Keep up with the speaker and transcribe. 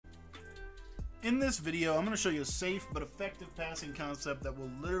In this video, I'm going to show you a safe but effective passing concept that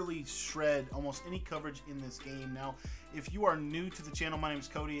will literally shred almost any coverage in this game. Now, if you are new to the channel, my name is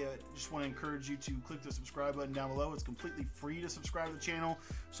Cody. I just want to encourage you to click the subscribe button down below. It's completely free to subscribe to the channel.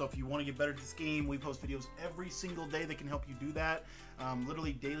 So if you want to get better at this game, we post videos every single day that can help you do that.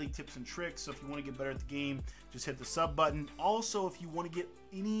 Literally daily tips and tricks. So if you want to get better at the game, just hit the sub button. Also, if you want to get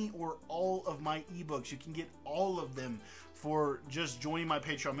any or all of my ebooks, you can get all of them for just joining my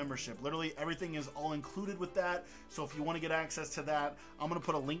Patreon membership. Literally everything is all included with that. So if you want to get access to that, I'm going to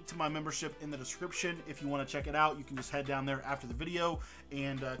put a link to my membership in the description. If you want to check it out, you can just head down there after the video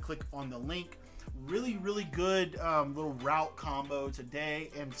and click on the link. Really good little route combo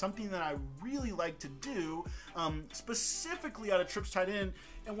today, and something that I really like to do specifically out of trips tight end.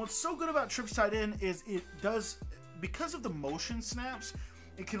 And what's so good about trips tight end is it does, because of the motion snaps,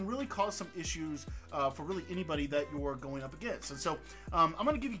 it can really cause some issues for really anybody that you're going up against. And so I'm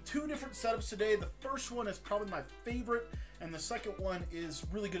going to give you two different setups today. The first one is probably my favorite, and the second one is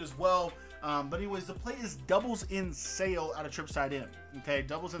really good as well. But anyways, the play is doubles in sail out of trips tight end. Okay,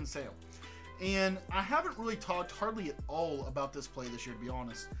 doubles in sail. And I haven't really talked hardly at all about this play this year, to be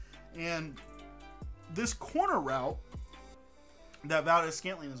honest. And this corner route that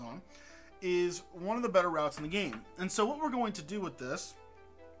Valdez-Scantling is on is one of the better routes in the game. And so what we're going to do with this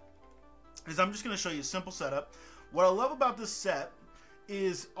is I'm just going to show you a simple setup. What I love about this set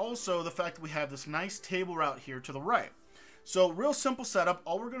is also the fact that we have this nice table route here to the right. So real simple setup.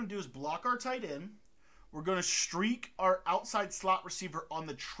 All we're going to do is block our tight end. We're going to streak our outside slot receiver on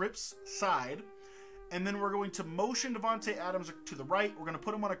the trips side. And then we're going to motion Devontae Adams to the right. We're going to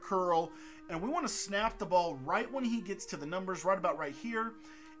put him on a curl. And we want to snap the ball right when he gets to the numbers, right about right here.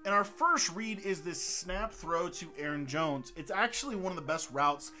 And our first read is this snap throw to Aaron Jones. It's actually one of the best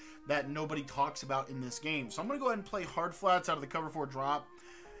routes that nobody talks about in this game. So I'm going to go ahead and play hard flats out of the cover 4 drop.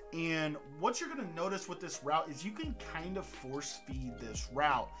 And what you're going to notice with this route is you can kind of force feed this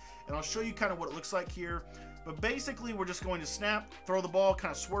route. And I'll show you kind of what it looks like here. But basically, we're just going to snap, throw the ball,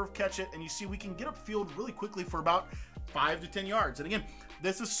 kind of swerve, catch it. And you see we can get upfield really quickly for about 5 to 10 yards. And again,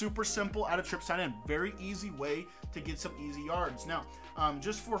 this is super simple out of trips tight end. Very easy way to get some easy yards. Now,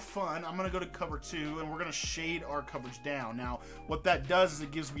 just for fun, I'm going to go to cover 2, and we're going to shade our coverage down. Now, what that does is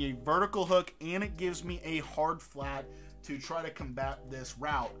it gives me a vertical hook, and it gives me a hard flat to try to combat this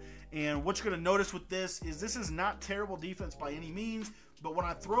route. And what you're going to notice with this is not terrible defense by any means, but when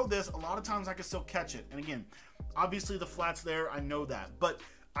I throw this, a lot of times I can still catch it. And again, obviously the flat's there, I know that, but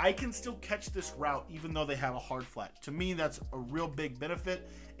I can still catch this route even though they have a hard flat. To me, that's a real big benefit.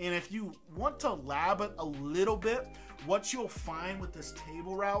 And if you want to lab it a little bit, what you'll find with this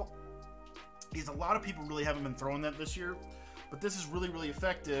table route is a lot of people really haven't been throwing that this year, but this is really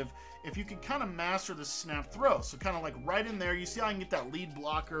effective if you can kind of master the snap throw. So kind of like right in there, you see how I can get that lead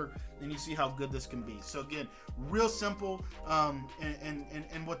blocker, and you see how good this can be. So again, real simple.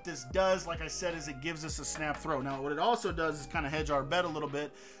 And what this does, like I said, is it gives us a snap throw. Now, what it also does is kind of hedge our bet a little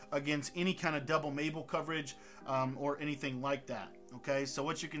bit against any kind of double Mabel coverage or anything like that. Okay, so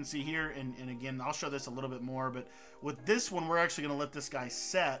what you can see here, and again, I'll show this a little bit more, but with this one, we're actually going to let this guy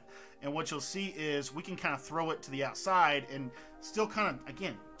set, and what you'll see is we can kind of throw it to the outside and still kind of,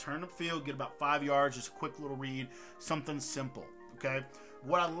 again, turn the field, get about 5 yards, just a quick little read, something simple, okay?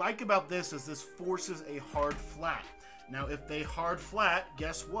 What I like about this is this forces a hard flat. Now, if they hard flat,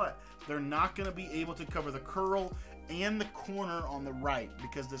 guess what? They're not going to be able to cover the curl and the corner on the right,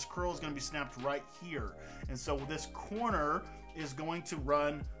 because this curl is going to be snapped right here. And so this corner is going to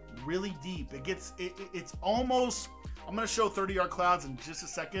run really deep. It's almost, I'm going to show 30-yard clouds in just a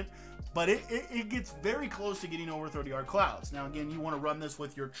second, but it gets very close to getting over 30-yard clouds. Now, again, you want to run this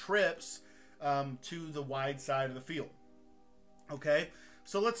with your trips to the wide side of the field. Okay,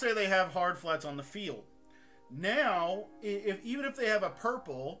 so let's say they have hard flats on the field. Now, even if they have a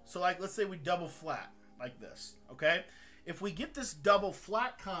purple, so like let's say we double flat like this, okay? If we get this double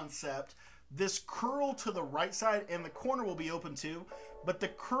flat concept, this curl to the right side and the corner will be open too, but the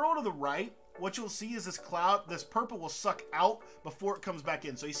curl to the right, what you'll see is this cloud, this purple will suck out before it comes back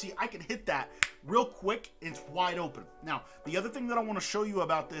in. So you see, I can hit that real quick, and it's wide open. Now, the other thing that I want to show you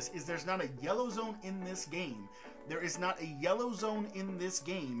about this is there's not a yellow zone in this game. There is not a yellow zone in this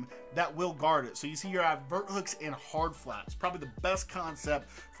game that will guard it. So you see here I have vert hooks and hard flats. Probably the best concept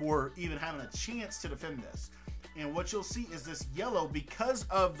for even having a chance to defend this. And what you'll see is this yellow, because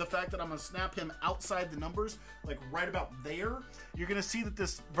of the fact that I'm going to snap him outside the numbers, like right about there, you're going to see that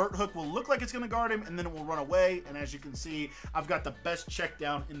this vert hook will look like it's going to guard him, and then it will run away. And as you can see, I've got the best check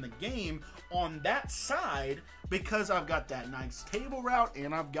down in the game on that side because I've got that nice table route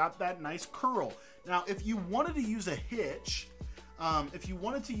and I've got that nice curl. Now, if you wanted to use a hitch, if you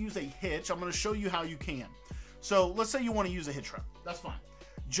wanted to use a hitch, I'm going to show you how you can. So let's say you want to use a hitch route. That's fine.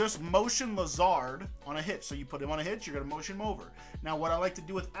 Just motion Lazard on a hitch. So you put him on a hitch, you're going to motion him over. Now what I like to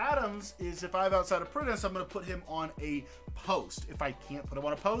do with Adams is if I have outside of Prentice, I'm going to put him on a post. If I can't put him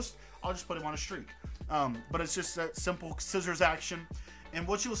on a post, I'll just put him on a streak. But it's just that simple scissors action. And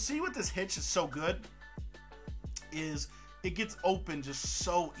what you'll see with this hitch is so good is it gets open just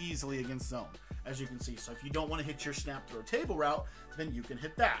so easily against zone, as you can see. So if you don't want to hit your snap throw table route, then you can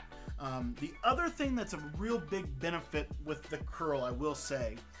hit that. The other thing that's a real big benefit with the curl, I will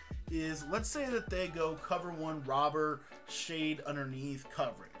say, is let's say that they go cover one, robber, shade underneath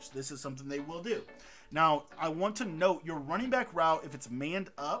coverage. This is something they will do. Now, I want to note your running back route, if it's manned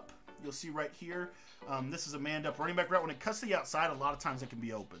up, you'll see right here, this is a manned up running back route. When it cuts to the outside, a lot of times it can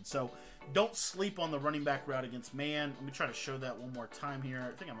be open. So don't sleep on the running back route against man. Let me try to show that one more time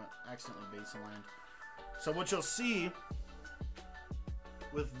here. I think I'm accidentally baseline. So what you'll see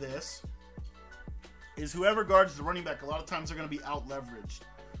with this is whoever guards the running back, a lot of times they're going to be out leveraged.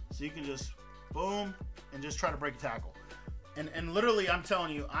 So you can just boom and just try to break a tackle. And literally, I'm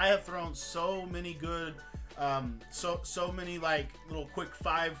telling you, I have thrown so many good, so many like little quick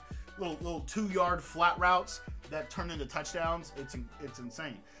little 2-yard flat routes that turn into touchdowns. It's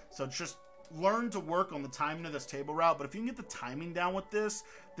insane. So just learn to work on the timing of this table route. But if you can get the timing down with this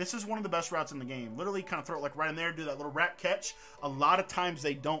is one of the best routes in the game. Literally kind of throw it like right in there, do that little rat catch. A lot of times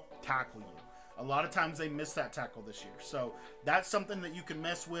they don't tackle you. A lot of times they miss that tackle this year. So that's something that you can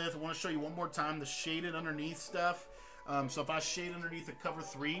mess with. I want to show you one more time the shaded underneath stuff. So if I shade underneath a cover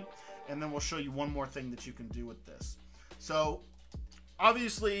 3, and then we'll show you one more thing that you can do with this. So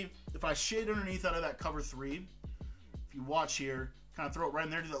obviously, if I shade underneath out of that cover 3, if you watch here, kind of throw it right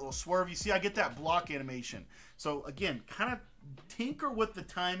in there, do that little swerve. You see I get that block animation. So again, kind of tinker with the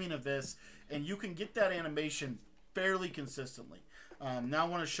timing of this, and you can get that animation fairly consistently. Now I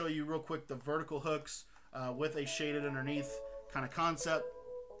want to show you real quick the vertical hooks with a shaded underneath kind of concept.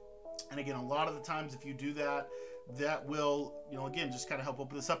 And again, a lot of the times if you do that, that will, again, just kind of help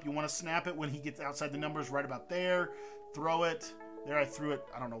open this up. You want to snap it when he gets outside the numbers right about there. Throw it. There I threw it.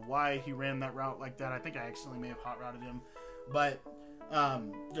 I don't know why he ran that route like that. I think I accidentally may have hot routed him. But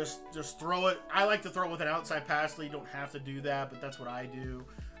just throw it. I like to throw it with an outside pass. You don't have to do that, but that's what I do.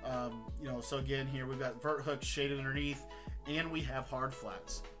 So again, here we've got vert hooks shaded underneath, and we have hard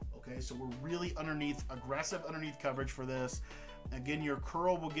flats. Okay, so we're really aggressive underneath coverage for this. Again, your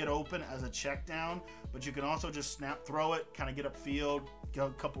curl will get open as a check down, but you can also just snap throw it, kind of get upfield, go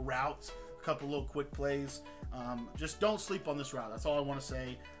a couple routes, a couple little quick plays. Just don't sleep on this route. That's all I want to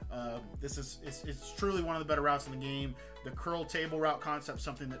say. It's truly one of the better routes in the game. The curl table route concept is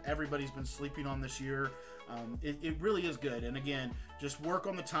something that everybody's been sleeping on this year. It really is good. And again, just work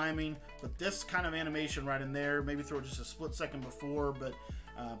on the timing. But this kind of animation right in there, maybe throw just a split second before, but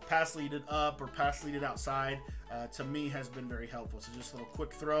pass lead it up or pass lead it outside, to me has been very helpful. So just a little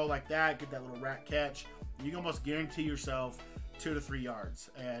quick throw like that, get that little rat catch. You can almost guarantee yourself 2 to 3 yards.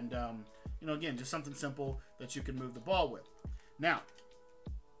 And, again, just something simple that you can move the ball with. Now,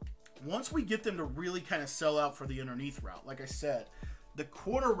 once we get them to really kind of sell out for the underneath route, like I said, the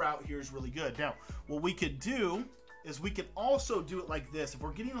corner route here is really good. Now, what we could do is we could also do it like this. If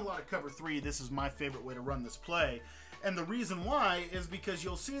we're getting a lot of cover 3, this is my favorite way to run this play. And the reason why is because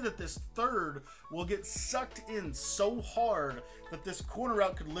you'll see that this third will get sucked in so hard that this corner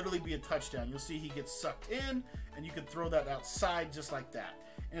route could literally be a touchdown. You'll see he gets sucked in, and you can throw that outside just like that.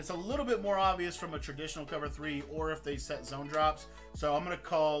 And it's a little bit more obvious from a traditional cover 3 or if they set zone drops. So I'm going to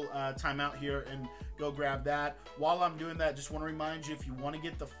call timeout here and go grab that. While I'm doing that, just want to remind you, if you want to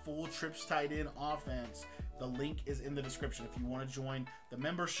get the full trips tied in offense, the link is in the description. If you want to join the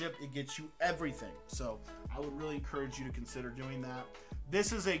membership, it gets you everything. So I would really encourage you to consider doing that.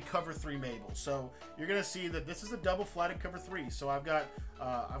 This is a cover 3 Mabel. So you're going to see that this is a double flatted cover 3. So I've got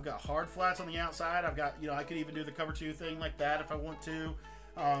hard flats on the outside. I've got, I could even do the cover 2 thing like that if I want to.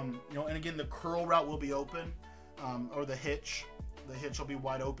 And again, the curl route will be open, or the hitch. The hitch will be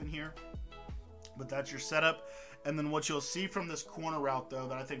wide open here. But that's your setup. And then what you'll see from this corner route, though,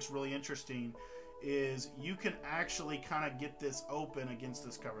 that I think is really interesting is you can actually kind of get this open against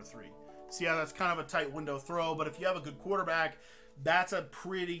this cover 3. See how that's kind of a tight window throw, but if you have a good quarterback, that's a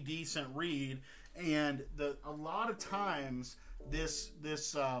pretty decent read. And a lot of times this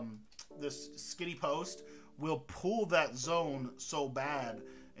skinny post will pull that zone so bad.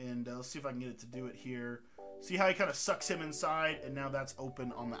 And let's see if I can get it to do it here. See how he kind of sucks him inside, and now that's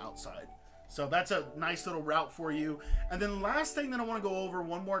open on the outside. So that's a nice little route for you. And then last thing that I want to go over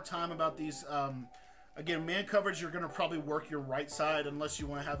one more time about these, again, man coverage, you're going to probably work your right side unless you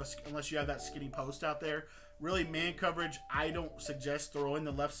want to have unless you have that skinny post out there. really, man coverage, I don't suggest throwing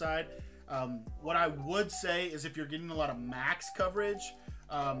the left side. What I would say is if you're getting a lot of max coverage,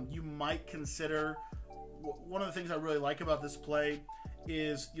 you might consider, one of the things I really like about this play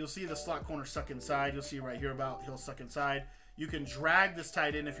is you'll see the slot corner suck inside. You'll see right here about he'll suck inside. You can drag this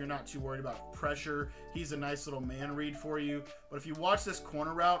tight end if you're not too worried about pressure. He's a nice little man read for you. But if you watch this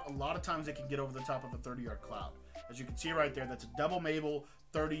corner route, a lot of times it can get over the top of a 30-yard cloud. As you can see right there, that's a double Mabel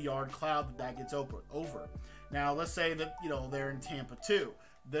 30-yard cloud that gets over. Now, let's say that, you know, they're in Tampa too.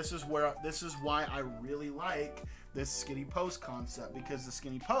 This is why I really like this skinny post concept, because the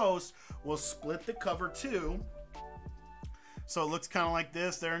skinny post will split the cover two. So it looks kind of like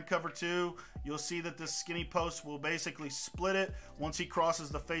this. They're in cover two. You'll see that this skinny post will basically split it. Once he crosses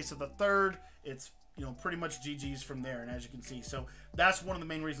the face of the third, it's, you know, pretty much GG's from there. And as you can see, so that's one of the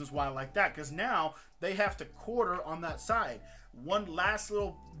main reasons why I like that, because now they have to quarter on that side. One last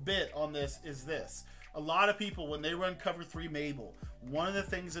little bit on this is this. A lot of people, when they run cover 3 Mabel, one of the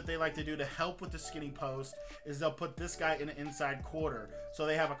things that they like to do to help with the skinny post is they'll put this guy in an inside quarter. So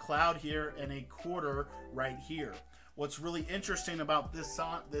they have a cloud here and a quarter right here. What's really interesting about this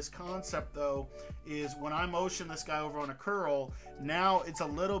concept, though, is when I motion this guy over on a curl, now it's a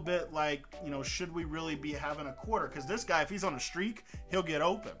little bit like, you know, should we really be having a quarter? Because this guy, if he's on a streak, he'll get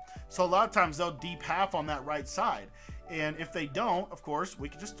open. So a lot of times they'll deep half on that right side. And if they don't, of course, we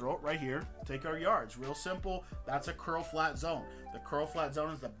can just throw it right here, take our yards. Real simple. That's a curl flat zone. The curl flat zone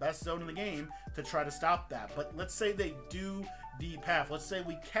is the best zone in the game to try to stop that. But let's say they do deep half. Let's say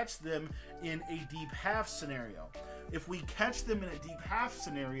we catch them in a deep half scenario. If we catch them in a deep half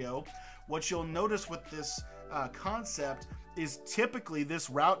scenario, what you'll notice with this concept is typically this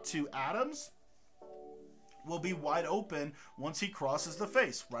route to Adams will be wide open once he crosses the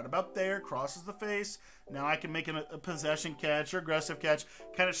face. Right about there, crosses the face. Now I can make a possession catch or aggressive catch,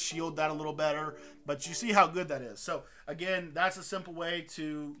 kind of shield that a little better. But you see how good that is. So again, that's a simple way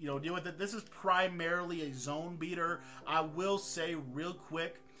to, you know, deal with it. This is primarily a zone beater. I will say real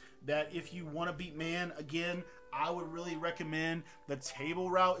quick that if you want to beat man, again, I would really recommend the table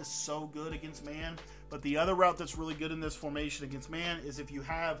route is so good against man. But the other route that's really good in this formation against man is if you're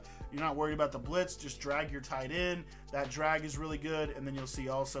not worried about the blitz, just drag your tight end. That drag is really good. And then you'll see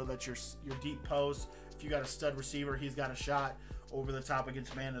also that your deep post, if you got a stud receiver, he's got a shot over the top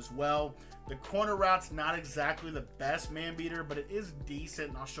against man as well. The corner route's not exactly the best man beater, but it is decent.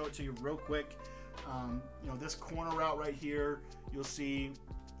 And I'll show it to you real quick. You know, this corner route right here, you'll see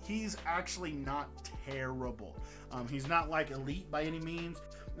he's actually not terrible. He's not like elite by any means.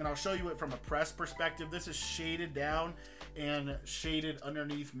 And I'll show you it from a press perspective. This is shaded down and shaded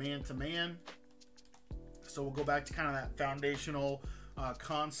underneath man-to-man. So we'll go back to kind of that foundational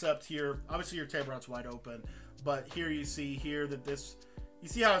concept here. Obviously your table route's wide open, but here you see here that this, you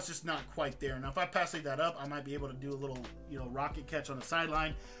see how it's just not quite there. Now if I pass that up, I might be able to do a little, you know, rocket catch on the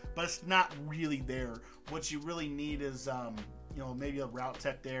sideline, but it's not really there. What you really need is you know, maybe a route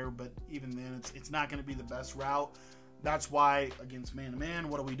tech there, but even then it's not going to be the best route. That's why against man-to-man,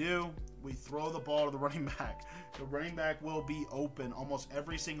 what do? We throw the ball to the running back. The running back will be open almost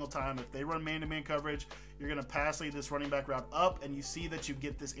every single time. If they run man-to-man coverage, you're going to pass lead this running back route up, and you see that you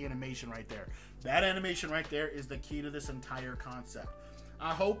get this animation right there. That animation right there is the key to this entire concept.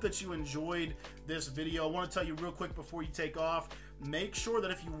 I hope that you enjoyed this video. I want to tell you real quick before you take off, make sure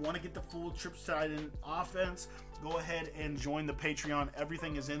that if you want to get the full trips tight end offense, go ahead and join the Patreon.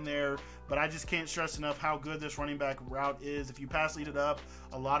 Everything is in there, but I just can't stress enough how good this running back route is. If you pass lead it up,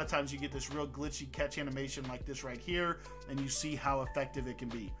 a lot of times you get this real glitchy catch animation like this right here, and you see how effective it can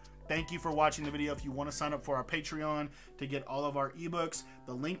be. Thank you for watching the video. If you want to sign up for our Patreon to get all of our ebooks,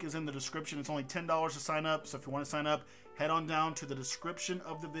 the link is in the description. It's only $10 to sign up, so if you want to sign up, head on down to the description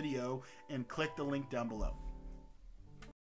of the video and click the link down below.